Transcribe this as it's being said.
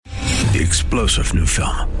the explosive new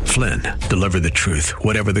film, Flynn, Deliver the Truth,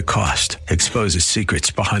 Whatever the Cost, exposes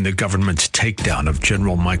secrets behind the government's takedown of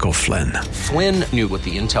General Michael Flynn. Flynn knew what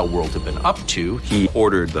the intel world had been up to. He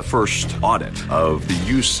ordered the first audit of the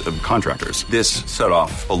use of contractors. This set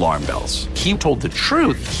off alarm bells. He told the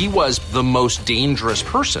truth. He was the most dangerous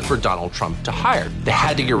person for Donald Trump to hire. They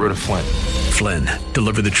had to get rid of Flynn. Flynn,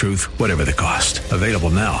 Deliver the Truth, Whatever the Cost. Available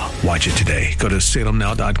now. Watch it today. Go to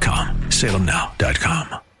salemnow.com.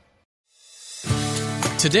 salemnow.com.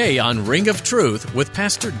 Today on Ring of Truth with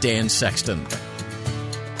Pastor Dan Sexton.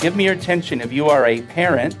 Give me your attention if you are a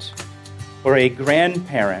parent or a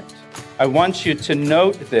grandparent. I want you to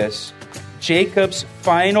note this. Jacob's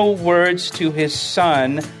final words to his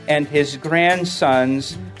son and his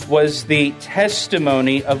grandsons was the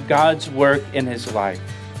testimony of God's work in his life.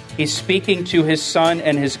 He's speaking to his son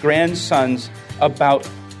and his grandsons about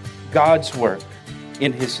God's work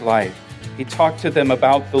in his life. He talked to them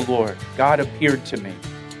about the Lord. God appeared to me.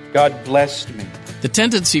 God blessed me. The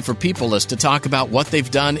tendency for people is to talk about what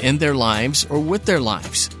they've done in their lives or with their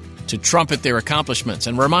lives, to trumpet their accomplishments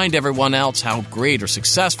and remind everyone else how great or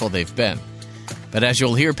successful they've been. But as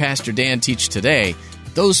you'll hear Pastor Dan teach today,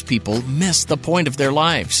 those people miss the point of their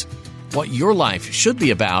lives. What your life should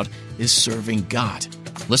be about is serving God,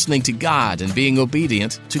 listening to God and being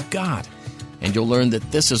obedient to God. And you'll learn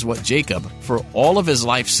that this is what Jacob, for all of his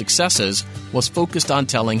life's successes, was focused on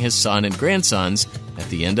telling his son and grandsons at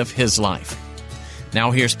the end of his life.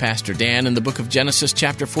 Now here's Pastor Dan in the book of Genesis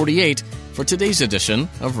chapter 48 for today's edition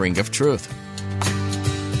of Ring of Truth.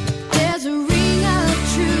 There's a ring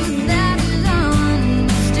of truth that is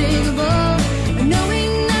unmistakable,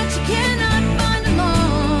 knowing that you cannot find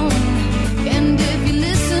alone. And if you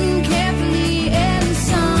listen carefully, and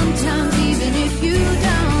sometimes even if you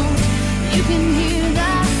don't, you can hear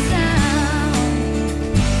that sound.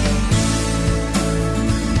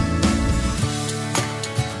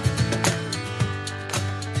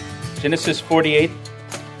 Genesis 48.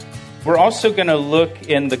 We're also going to look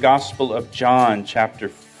in the Gospel of John, chapter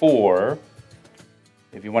 4.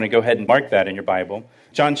 If you want to go ahead and mark that in your Bible.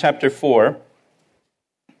 John chapter 4.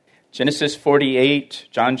 Genesis 48,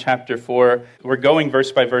 John chapter 4. We're going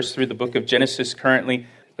verse by verse through the book of Genesis currently.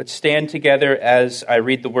 Let's stand together as I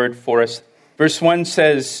read the word for us. Verse 1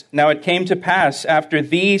 says, "Now it came to pass after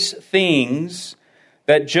these things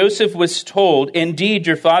that Joseph was told, 'Indeed,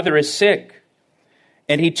 your father is sick.'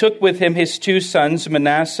 And he took with him his two sons,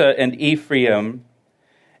 Manasseh and Ephraim.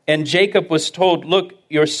 And Jacob was told, 'Look,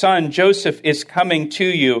 your son Joseph is coming to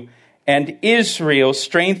you.' And Israel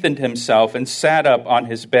strengthened himself and sat up on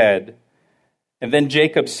his bed. And then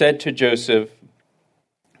Jacob said to Joseph,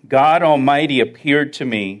 'God Almighty appeared to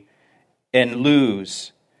me in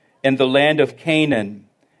Luz, in the land of Canaan,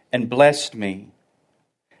 and blessed me,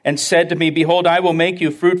 and said to me, Behold, I will make you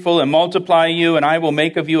fruitful and multiply you, and I will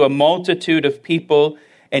make of you a multitude of people,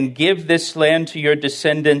 and give this land to your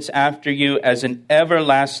descendants after you as an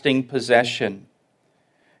everlasting possession.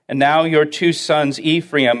 And now your two sons,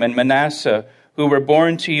 Ephraim and Manasseh, who were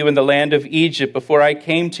born to you in the land of Egypt before I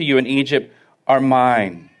came to you in Egypt, are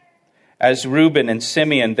mine. As Reuben and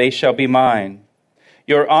Simeon, they shall be mine.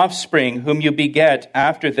 Your offspring, whom you beget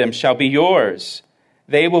after them, shall be yours.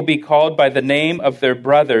 They will be called by the name of their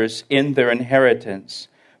brothers in their inheritance.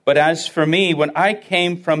 But as for me, when I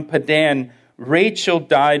came from Padan, Rachel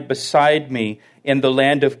died beside me in the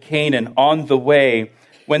land of Canaan on the way,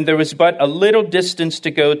 when there was but a little distance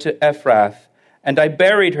to go to Ephrath, and I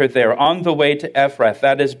buried her there on the way to Ephrath,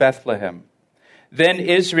 that is Bethlehem. Then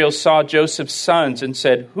Israel saw Joseph's sons and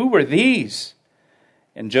said, Who are these?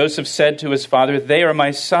 And Joseph said to his father, They are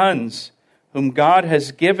my sons, whom God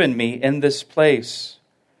has given me in this place.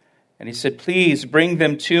 And he said, Please bring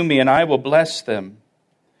them to me, and I will bless them.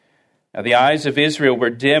 Now the eyes of Israel were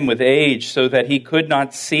dim with age, so that he could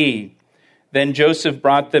not see. Then Joseph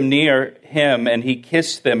brought them near him, and he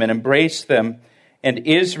kissed them and embraced them. And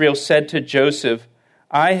Israel said to Joseph,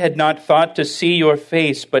 I had not thought to see your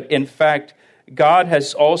face, but in fact, God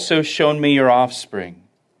has also shown me your offspring.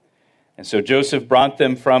 And so Joseph brought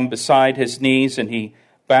them from beside his knees, and he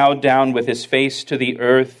bowed down with his face to the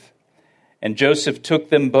earth. And Joseph took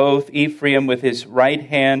them both, Ephraim with his right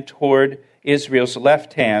hand toward Israel's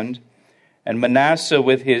left hand, and Manasseh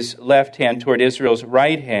with his left hand toward Israel's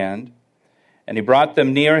right hand. And he brought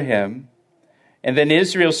them near him. And then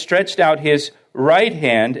Israel stretched out his right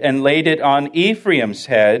hand and laid it on Ephraim's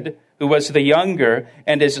head, who was the younger,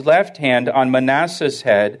 and his left hand on Manasseh's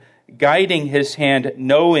head, guiding his hand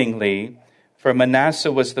knowingly, for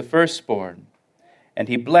Manasseh was the firstborn. And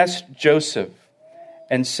he blessed Joseph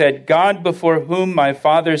and said, God, before whom my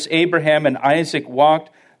fathers Abraham and Isaac walked,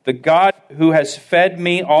 The God who has fed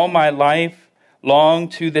me all my life long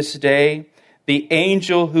to this day, the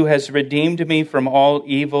angel who has redeemed me from all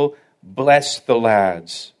evil, bless the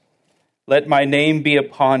lads. Let my name be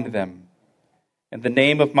upon them, and the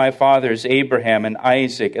name of my fathers Abraham and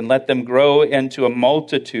Isaac, and let them grow into a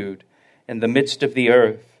multitude in the midst of the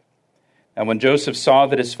earth. And when Joseph saw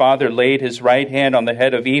that his father laid his right hand on the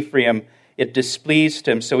head of Ephraim, it displeased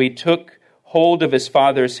him. So he took hold of his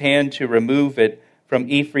father's hand to remove it from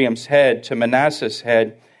Ephraim's head to Manasseh's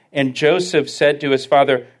head. And Joseph said to his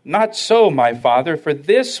father, "Not so, my father, for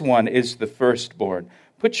this one is the firstborn.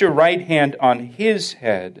 Put your right hand on his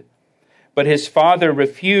head." But his father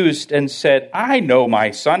refused and said, "I know,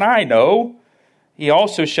 my son, I know. He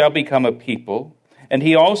also shall become a people, and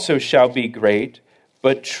he also shall be great.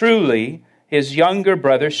 But truly his younger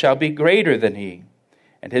brother shall be greater than he,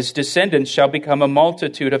 and his descendants shall become a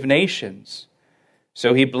multitude of nations."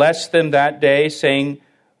 So he blessed them that day, saying,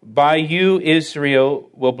 "By you Israel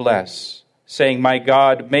will bless," saying, "My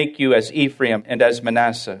God, make you as Ephraim and as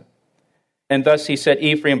Manasseh." And thus he set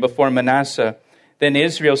Ephraim before Manasseh. Then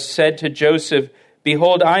Israel said to Joseph,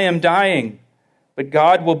 "Behold, I am dying, but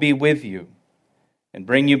God will be with you and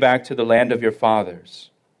bring you back to the land of your fathers.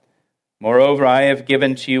 Moreover, I have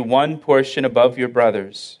given to you one portion above your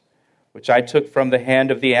brothers, which I took from the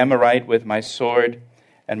hand of the Amorite with my sword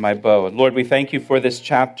and my bow." And Lord, we thank you for this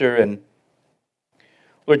chapter, and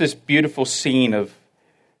Lord, this beautiful scene of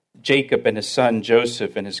Jacob and his son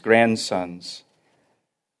Joseph and his grandsons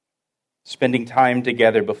spending time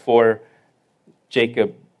together before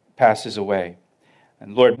Jacob passes away.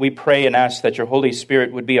 And Lord, we pray and ask that your Holy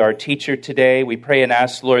Spirit would be our teacher today. We pray and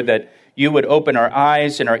ask, Lord, that you would open our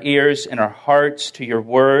eyes and our ears and our hearts to your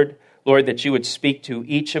word. Lord, that you would speak to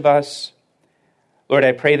each of us. Lord,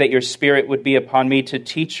 I pray that your Spirit would be upon me to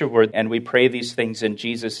teach your word, and we pray these things in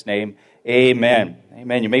Jesus' name. Amen.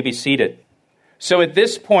 Amen. You may be seated. So at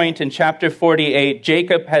this point in chapter 48,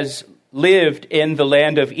 Jacob has lived in the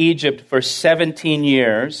land of Egypt for 17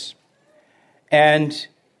 years, and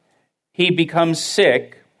he becomes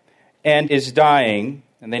sick and is dying,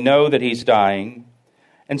 and they know that he's dying.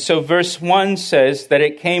 And so verse 1 says that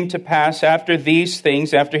it came to pass after these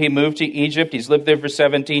things, after he moved to Egypt, he's lived there for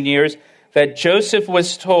 17 years, that Joseph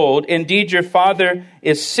was told, "Indeed, your father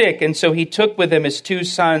is sick." And so he took with him his two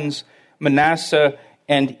sons, Manasseh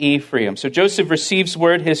and Ephraim. So Joseph receives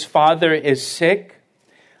word his father is sick.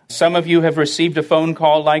 Some of you have received a phone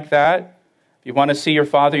call like that. If you want to see your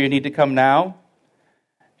father, you need to come now.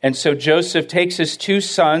 And so Joseph takes his two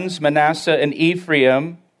sons, Manasseh and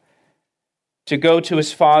Ephraim, to go to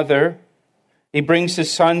his father. He brings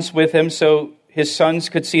his sons with him so his sons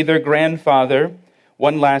could see their grandfather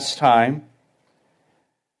one last time.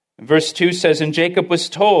 Verse 2 says, "And Jacob was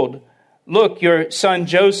told, 'Look, your son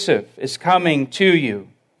Joseph is coming to you.'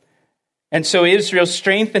 And so Israel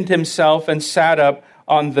strengthened himself and sat up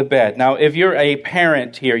on the bed." Now, if you're a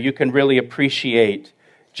parent here, you can really appreciate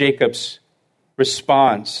Jacob's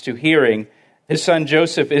response to hearing his son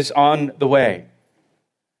Joseph is on the way.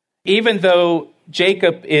 Even though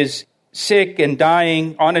Jacob is sick and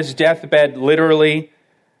dying on his deathbed, literally,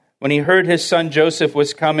 when he heard his son Joseph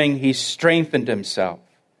was coming, he strengthened himself.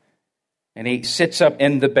 And he sits up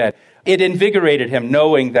in the bed. It invigorated him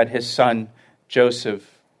knowing that his son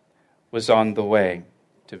Joseph was on the way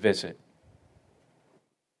to visit.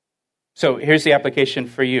 So here's the application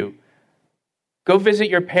for you. Go visit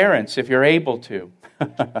your parents if you're able to,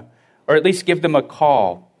 or at least give them a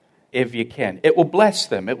call if you can. It will bless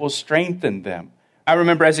them. It will strengthen them. I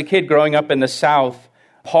remember as a kid growing up in the South,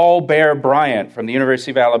 Paul Bear Bryant from the University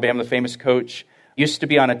of Alabama, the famous coach, used to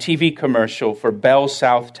be on a TV commercial for Bell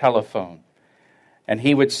South Telephone. And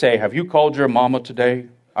he would say, "Have you called your mama today?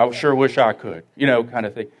 I sure wish I could." You know, kind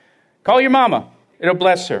of thing. Call your mama. It'll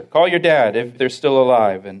bless her. Call your dad if they're still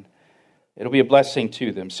alive, and it'll be a blessing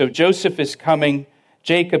to them. So Joseph is coming.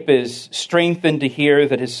 Jacob is strengthened to hear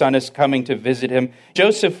that his son is coming to visit him.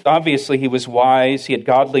 Joseph, obviously, he was wise. He had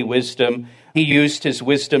godly wisdom. He used his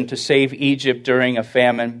wisdom to save Egypt during a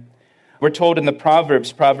famine. We're told in the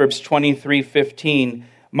Proverbs 23:15,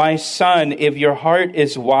 "My son, if your heart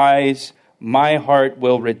is wise, my heart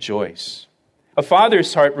will rejoice." A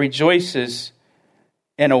father's heart rejoices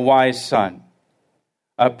in a wise son.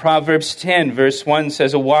 Proverbs 10, verse 1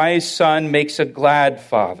 says, "A wise son makes a glad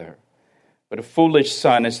father, but a foolish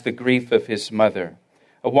son is the grief of his mother."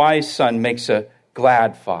 A wise son makes a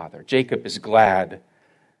glad father. Jacob is glad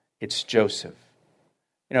it's Joseph.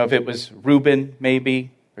 You know, if it was Reuben,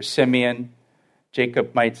 maybe, or Simeon,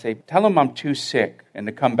 Jacob might say, "Tell him I'm too sick and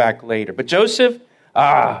to come back later." But Joseph,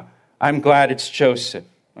 I'm glad it's Joseph.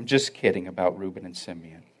 I'm just kidding about Reuben and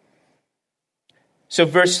Simeon. So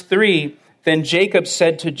verse 3, then Jacob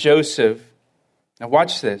said to Joseph, now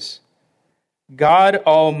watch this, God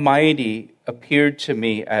Almighty appeared to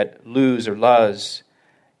me at Luz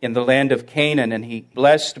in the land of Canaan, and he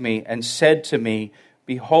blessed me and said to me,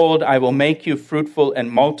 behold, I will make you fruitful and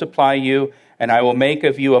multiply you, and I will make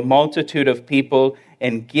of you a multitude of people,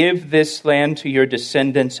 and give this land to your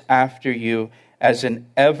descendants after you as an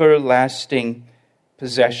everlasting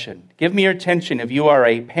possession. Give me your attention. If you are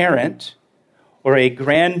a parent or a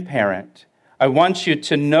grandparent, I want you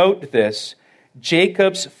to note this.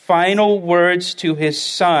 Jacob's final words to his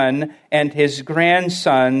son and his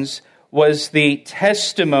grandsons was the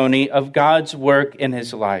testimony of God's work in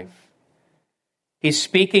his life. He's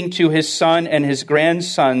speaking to his son and his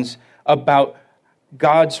grandsons about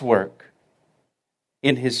God's work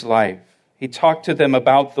in his life. He talked to them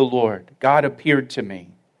about the Lord. God appeared to me.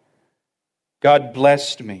 God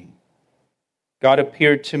blessed me. God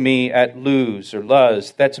appeared to me at Luz.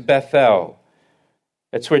 That's Bethel.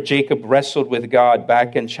 That's where Jacob wrestled with God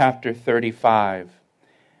back in chapter 35.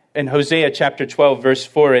 In Hosea chapter 12, verse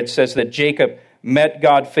 4, it says that Jacob met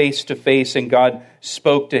God face to face and God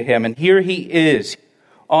spoke to him. And here he is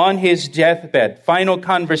on his deathbed, final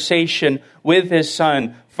conversation with his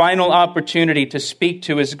son, final opportunity to speak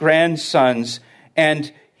to his grandsons.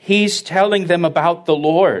 And he's telling them about the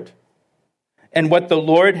Lord and what the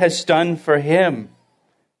Lord has done for him.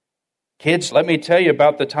 Kids, let me tell you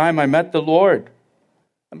about the time I met the Lord.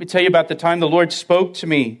 Let me tell you about the time the Lord spoke to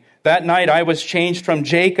me. That night I was changed from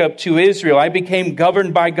Jacob to Israel. I became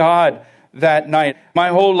governed by God that night. My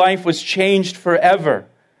whole life was changed forever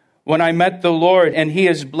when I met the Lord. And he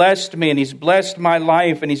has blessed me, and he's blessed my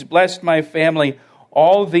life, and he's blessed my family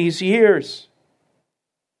all these years.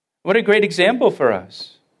 What a great example for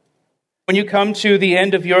us. When you come to the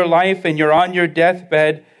end of your life and you're on your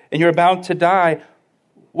deathbed and you're about to die,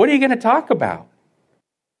 what are you going to talk about?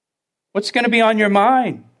 What's going to be on your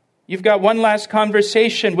mind? You've got one last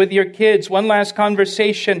conversation with your kids, one last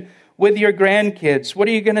conversation with your grandkids. What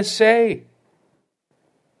are you going to say?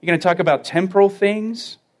 You're going to talk about temporal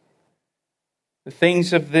things? The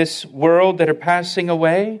things of this world that are passing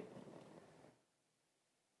away?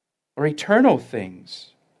 Or eternal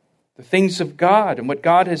things? The things of God and what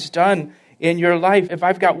God has done in your life. If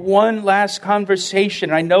I've got one last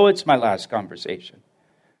conversation, I know it's my last conversation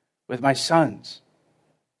with my sons,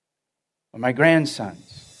 or my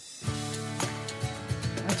grandsons,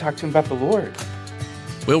 I talk to them about the Lord.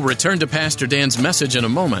 We'll return to Pastor Dan's message in a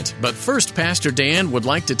moment, but first, Pastor Dan would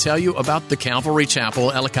like to tell you about the Calvary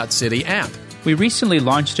Chapel Ellicott City app. We recently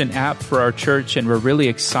launched an app for our church, and we're really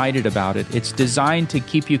excited about it. It's designed to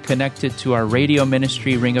keep you connected to our radio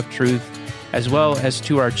ministry, Ring of Truth, as well as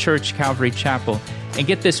to our church, Calvary Chapel. And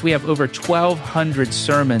get this, we have over 1,200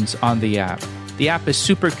 sermons on the app. The app is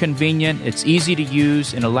super convenient, it's easy to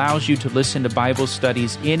use, and allows you to listen to Bible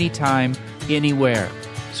studies anytime, anywhere.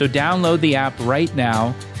 So download the app right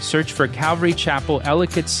now, search for Calvary Chapel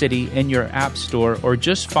Ellicott City in your app store, or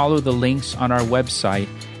just follow the links on our website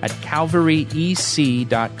at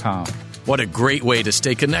calvaryec.com. What a great way to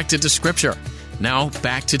stay connected to Scripture. Now,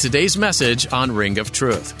 back to today's message on Ring of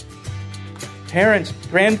Truth. Parents,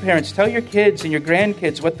 grandparents, tell your kids and your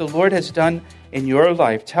grandkids what the Lord has done in your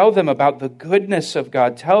life. Tell them about the goodness of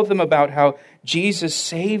God. Tell them about how Jesus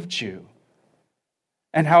saved you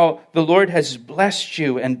and how the Lord has blessed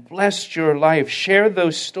you and blessed your life. Share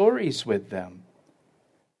those stories with them.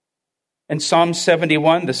 In Psalm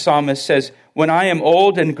 71, the psalmist says, when I am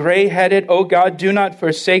old and gray-headed, O God, do not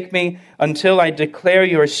forsake me until I declare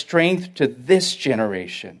your strength to this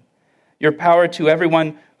generation, your power to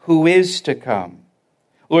everyone who is to come.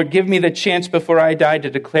 Lord, give me the chance before I die to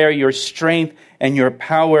declare your strength and your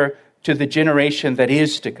power to the generation that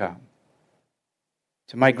is to come,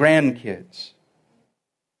 to my grandkids.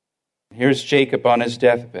 Here's Jacob on his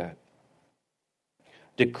deathbed,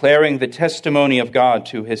 declaring the testimony of God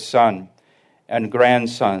to his son and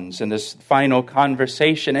grandsons in this final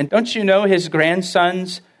conversation. And don't you know his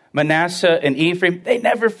grandsons, Manasseh and Ephraim, they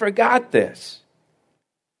never forgot this.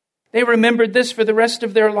 They remembered this for the rest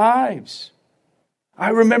of their lives. I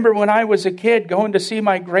remember when I was a kid going to see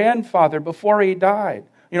my grandfather before he died,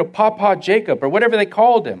 Papa Jacob or whatever they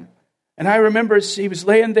called him. And I remember he was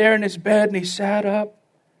laying there in his bed and he sat up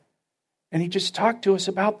and he just talked to us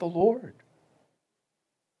about the Lord.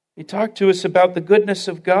 He talked to us about the goodness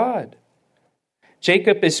of God.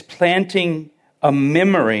 Jacob is planting a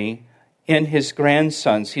memory in his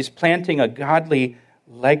grandsons. He's planting a godly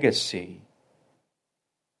legacy.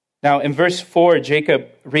 Now, in verse 4, Jacob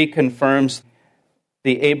reconfirms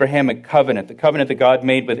the Abrahamic covenant, the covenant that God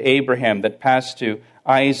made with Abraham that passed to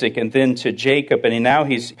Isaac and then to Jacob. And now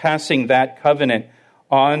he's passing that covenant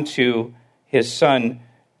on to his son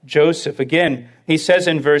Joseph. Again, he says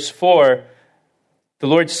in verse 4, the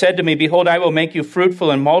Lord said to me, behold, I will make you fruitful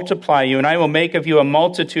and multiply you, and I will make of you a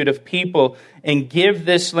multitude of people, and give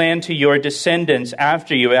this land to your descendants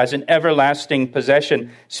after you as an everlasting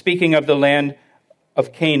possession. Speaking of the land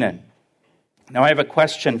of Canaan. Now I have a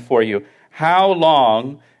question for you. How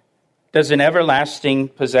long does an everlasting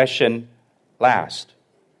possession last?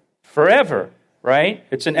 Forever, right?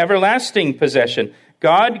 It's an everlasting possession.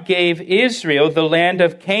 God gave Israel the land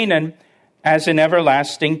of Canaan as an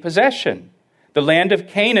everlasting possession. The land of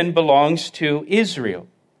Canaan belongs to Israel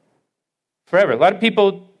forever. A lot of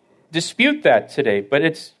people dispute that today, but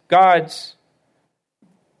it's God's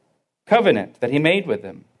covenant that he made with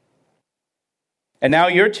them. And now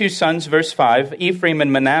your two sons, verse 5, Ephraim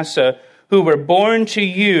and Manasseh, who were born to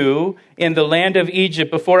you in the land of Egypt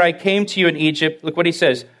before I came to you in Egypt, look what he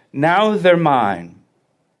says, now they're mine.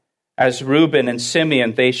 As Reuben and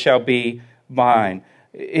Simeon, they shall be mine.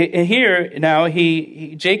 Here, now,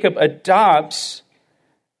 Jacob adopts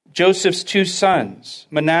Joseph's two sons,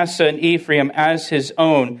 Manasseh and Ephraim, as his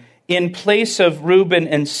own, in place of Reuben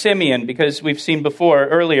and Simeon, because we've seen before,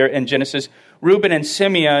 earlier in Genesis, Reuben and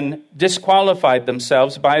Simeon disqualified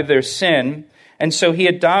themselves by their sin, and so he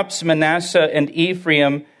adopts Manasseh and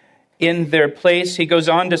Ephraim in their place. He goes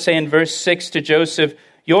on to say in verse 6 to Joseph,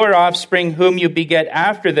 your offspring whom you beget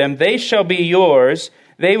after them, they shall be yours.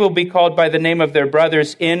 They will be called by the name of their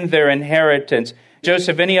brothers in their inheritance.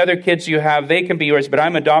 Joseph, any other kids you have, they can be yours, but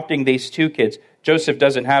I'm adopting these two kids. Joseph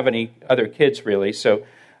doesn't have any other kids, really. So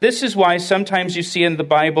this is why sometimes you see in the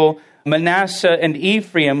Bible Manasseh and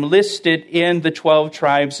Ephraim listed in the 12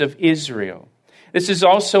 tribes of Israel. This is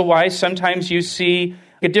also why sometimes you see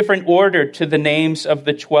a different order to the names of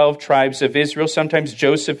the 12 tribes of Israel. Sometimes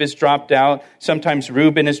Joseph is dropped out. Sometimes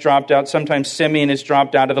Reuben is dropped out. Sometimes Simeon is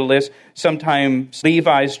dropped out of the list. Sometimes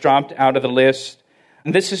Levi is dropped out of the list.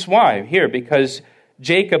 And this is why here, because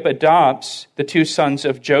Jacob adopts the two sons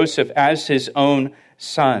of Joseph as his own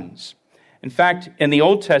sons. In fact, in the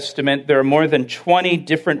Old Testament, there are more than 20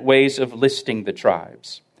 different ways of listing the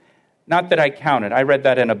tribes. Not that I counted. I read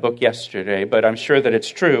that in a book yesterday, but I'm sure that it's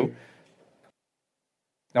true.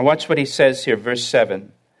 Now watch what he says here, verse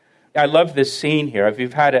 7. I love this scene here. If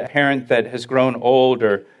you've had a parent that has grown old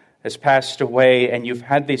or has passed away, and you've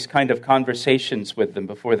had these kind of conversations with them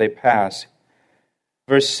before they pass.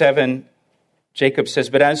 Verse 7, Jacob says,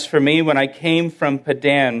 but as for me, when I came from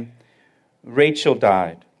Padan, Rachel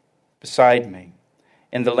died beside me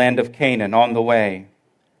in the land of Canaan on the way,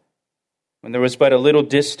 when there was but a little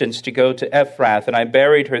distance to go to Ephrath, and I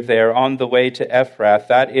buried her there on the way to Ephrath,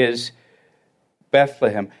 that is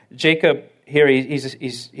Bethlehem. Jacob, here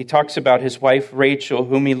he talks about his wife Rachel,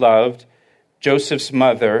 whom he loved, Joseph's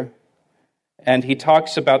mother, and he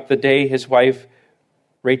talks about the day his wife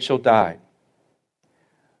Rachel died.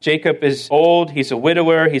 Jacob is old, he's a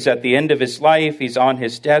widower, he's at the end of his life, he's on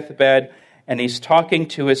his deathbed, and he's talking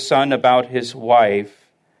to his son about his wife,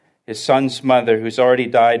 his son's mother, who's already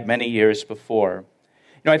died many years before.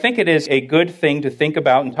 You know, I think it is a good thing to think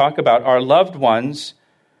about and talk about our loved ones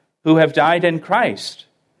who have died in Christ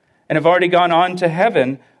and have already gone on to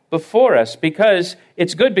heaven before us, because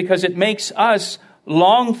it's good, because it makes us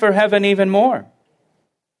long for heaven even more,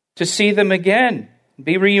 to see them again,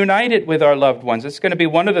 be reunited with our loved ones. It's going to be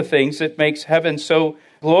one of the things that makes heaven so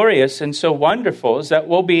glorious and so wonderful, is that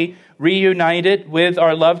we'll be reunited with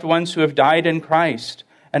our loved ones who have died in Christ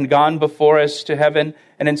and gone before us to heaven.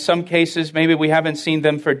 And in some cases, maybe we haven't seen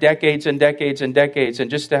them for decades and decades and decades. And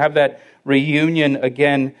just to have that reunion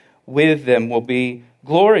again with them will be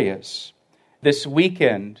glorious. This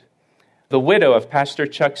weekend, the widow of Pastor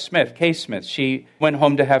Chuck Smith, Kay Smith, she went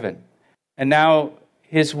home to heaven. And now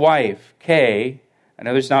his wife, Kay, I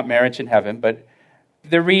know there's not marriage in heaven, but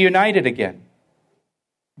they're reunited again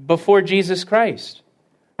before Jesus Christ.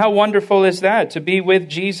 How wonderful is that, to be with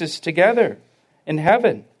Jesus together in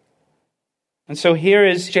heaven? And so here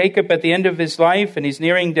is Jacob at the end of his life, and he's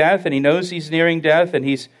nearing death, and he knows he's nearing death, and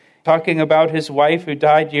he's talking about his wife who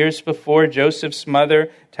died years before, Joseph's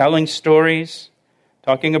mother, telling stories,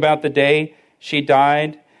 talking about the day she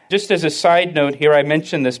died. Just as a side note here, I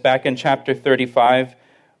mentioned this back in chapter 35.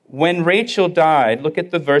 When Rachel died, look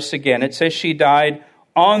at the verse again. It says she died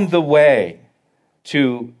on the way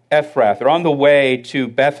to Ephrath, or on the way to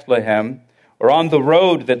Bethlehem, or on the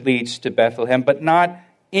road that leads to Bethlehem, but not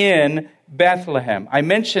in Bethlehem. I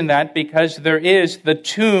mention that because there is the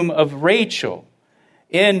tomb of Rachel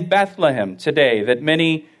in Bethlehem today that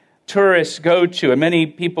many tourists go to and many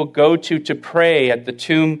people go to pray at the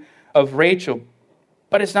tomb of Rachel.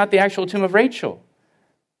 But it's not the actual tomb of Rachel.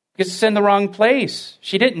 Because it's in the wrong place.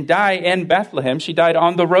 She didn't die in Bethlehem. She died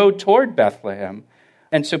on the road toward Bethlehem.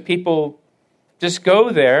 And so people just go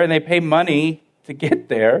there and they pay money to get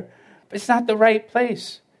there. But it's not the right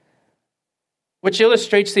place. Which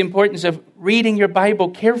illustrates the importance of reading your Bible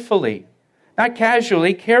carefully. Not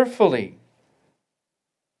casually, carefully.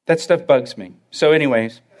 That stuff bugs me. So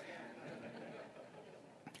anyways,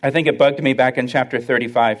 I think it bugged me back in chapter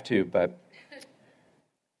 35 too.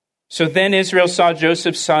 So then Israel saw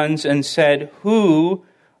Joseph's sons and said, "Who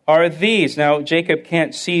are these?" Now Jacob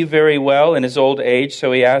can't see very well in his old age,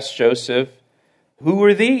 so he asked Joseph, "Who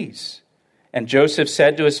are these?" And Joseph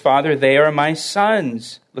said to his father, "They are my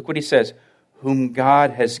sons." Look what he says, "whom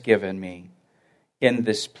God has given me in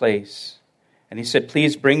this place." And he said,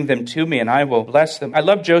 "Please bring them to me and I will bless them." I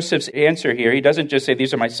love Joseph's answer here. He doesn't just say,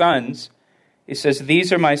 "These are my sons." He says,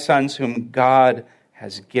 "These are my sons whom God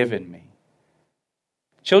has given me."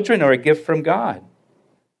 Children are a gift from God.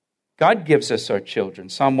 God gives us our children.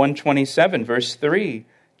 Psalm 127, verse 3.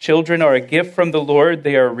 Children are a gift from the Lord.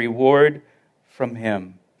 They are a reward from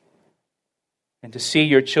Him. And to see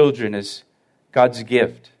your children as God's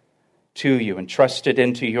gift to you, entrusted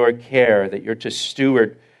into your care, that you're to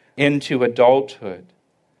steward into adulthood.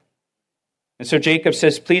 And so Jacob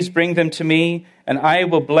says, "Please bring them to me, and I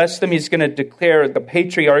will bless them." He's going to declare the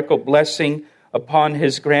patriarchal blessing upon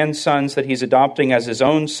his grandsons that he's adopting as his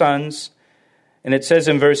own sons. And it says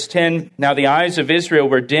in verse 10, "Now the eyes of Israel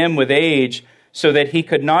were dim with age, so that he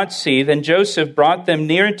could not see. Then Joseph brought them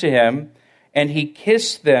near to him, and he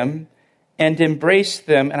kissed them and embraced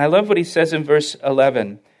them." And I love what he says in verse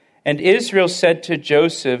 11. "And Israel said to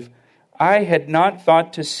Joseph, I had not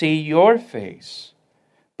thought to see your face,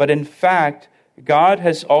 but in fact, God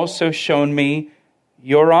has also shown me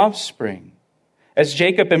your offspring." As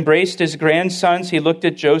Jacob embraced his grandsons, he looked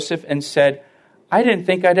at Joseph and said, "I didn't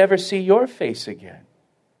think I'd ever see your face again.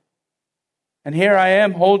 And here I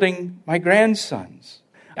am holding my grandsons."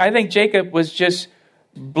 I think Jacob was just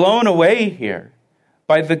blown away here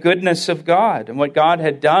by the goodness of God and what God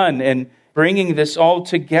had done in bringing this all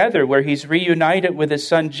together, where he's reunited with his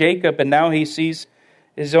son Jacob, and now he sees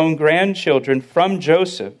his own grandchildren from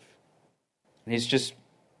Joseph. And he's just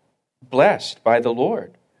blessed by the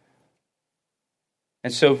Lord.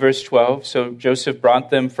 And so verse 12, so Joseph brought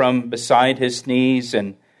them from beside his knees,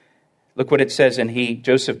 and look what it says, and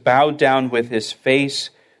Joseph bowed down with his face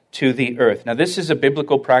to the earth. Now this is a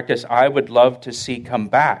biblical practice I would love to see come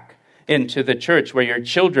back into the church, where your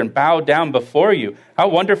children bow down before you. How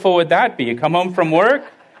wonderful would that be? You come home from work,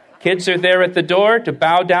 kids are there at the door to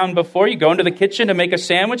bow down before you. Go into the kitchen to make a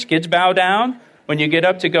sandwich, kids bow down. When you get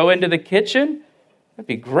up to go into the kitchen, that'd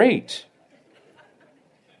be great.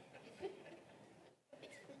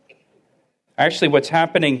 Actually, what's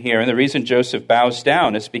happening here, and the reason Joseph bows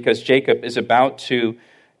down, is because Jacob is about to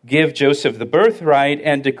give Joseph the birthright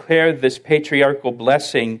and declare this patriarchal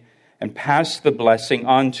blessing and pass the blessing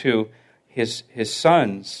on to his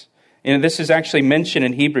sons. And this is actually mentioned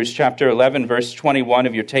in Hebrews chapter 11, verse 21,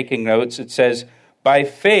 if you're taking notes. It says, "By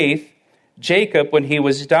faith, Jacob, when he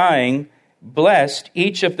was dying, blessed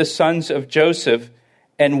each of the sons of Joseph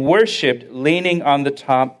and worshipped, leaning on the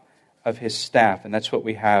top of his staff." And that's what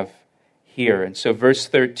we have here. And so verse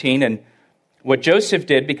 13, and what Joseph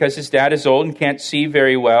did, because his dad is old and can't see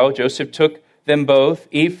very well, Joseph took them both,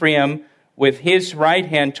 Ephraim with his right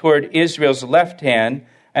hand toward Israel's left hand,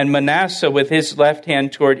 and Manasseh with his left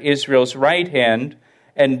hand toward Israel's right hand,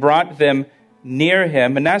 and brought them near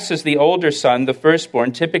him. Manasseh is the older son, the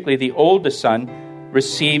firstborn. Typically the oldest son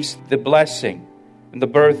receives the blessing and the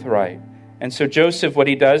birthright. And so Joseph, what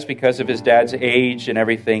he does, because of his dad's age and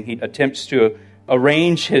everything, he attempts to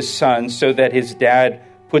arrange his sons so that his dad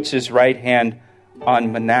puts his right hand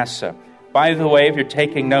on Manasseh. By the way, if you're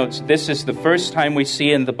taking notes, this is the first time we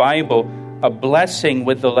see in the Bible a blessing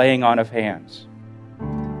with the laying on of hands.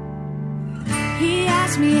 He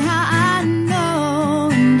asked me how I know,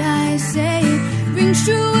 and I say it rings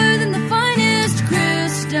truer than the finest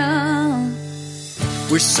crystal.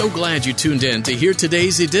 We're so glad you tuned in to hear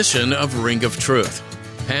today's edition of Ring of Truth.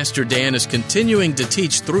 Pastor Dan is continuing to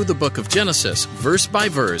teach through the book of Genesis, verse by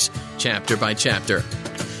verse, chapter by chapter.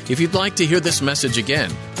 If you'd like to hear this message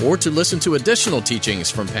again, or to listen to additional teachings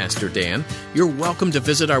from Pastor Dan, you're welcome to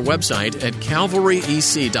visit our website at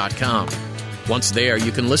calvaryec.com. Once there,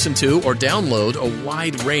 you can listen to or download a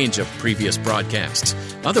wide range of previous broadcasts.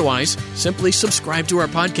 Otherwise, simply subscribe to our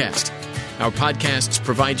podcast. Our podcasts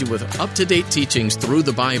provide you with up-to-date teachings through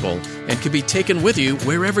the Bible and can be taken with you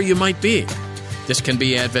wherever you might be. This can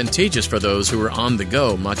be advantageous for those who are on the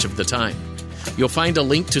go much of the time. You'll find a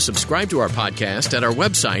link to subscribe to our podcast at our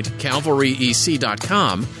website,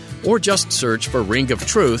 calvaryec.com, or just search for Ring of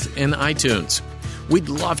Truth in iTunes. We'd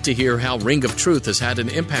love to hear how Ring of Truth has had an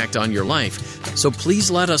impact on your life, so please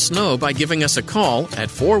let us know by giving us a call at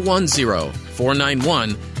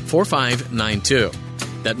 410-491-4592.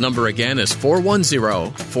 That number again is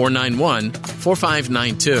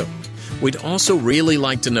 410-491-4592. We'd also really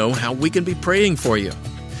like to know how we can be praying for you.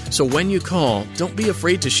 So when you call, don't be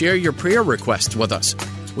afraid to share your prayer requests with us.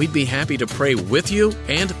 We'd be happy to pray with you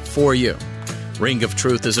and for you. Ring of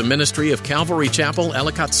Truth is a ministry of Calvary Chapel,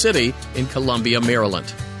 Ellicott City in Columbia,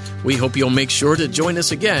 Maryland. We hope you'll make sure to join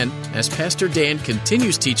us again as Pastor Dan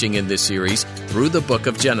continues teaching in this series through the book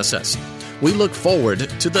of Genesis. We look forward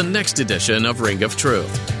to the next edition of Ring of Truth.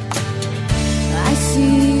 I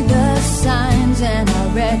see the signs and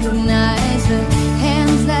I recognize the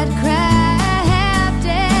hands that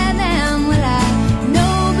crafted them. Well, I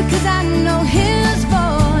know because I know His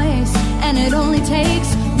voice, and it only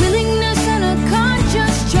takes willingness and a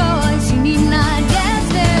conscious choice. You need not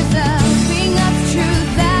guess, there's a ring of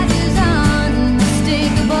truth that is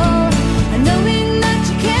unmistakable, knowing that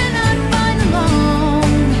you cannot find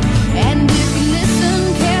alone. And if you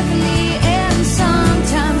listen carefully, and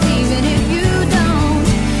sometimes even if you don't,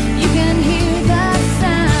 you can hear the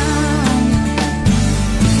sound.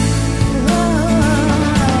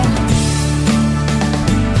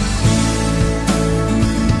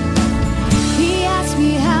 He asked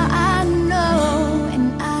me how I know,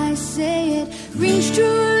 and I say it rings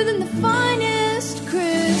truer than the finest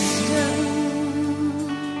crystal.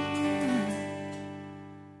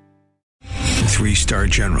 3-star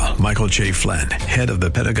General Michael J. Flynn, head of the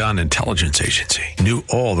Pentagon Intelligence Agency, knew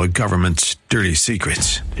all the government's dirty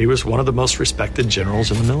secrets. He was one of the most respected generals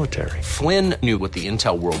in the military. Flynn knew what the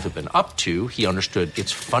intel world had been up to. He understood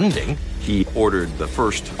its funding. He ordered the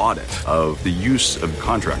first audit of the use of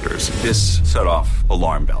contractors. This set off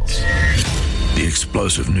alarm bells. The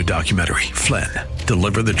explosive new documentary, Flynn,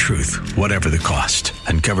 Deliver the Truth, Whatever the Cost,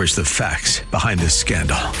 uncovers the facts behind this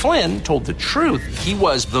scandal. Flynn told the truth. He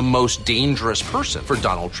was the most dangerous person for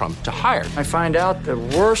Donald Trump to hire. I find out the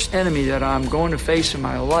worst enemy that I'm going to face in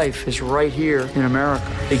my life is right here in America.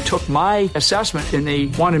 They took my assessment and they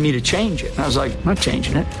wanted me to change it. And I was like, I'm not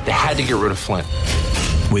changing it. They had to get rid of Flynn.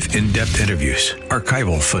 With in-depth interviews,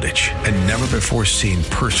 archival footage, and never-before-seen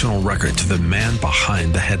personal records of the man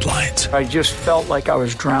behind the headlines. I just felt like I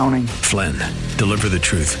was drowning. Flynn, Deliver the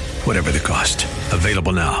Truth, Whatever the Cost.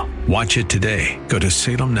 Available now. Watch it today. Go to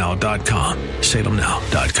salemnow.com.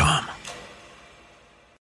 salemnow.com.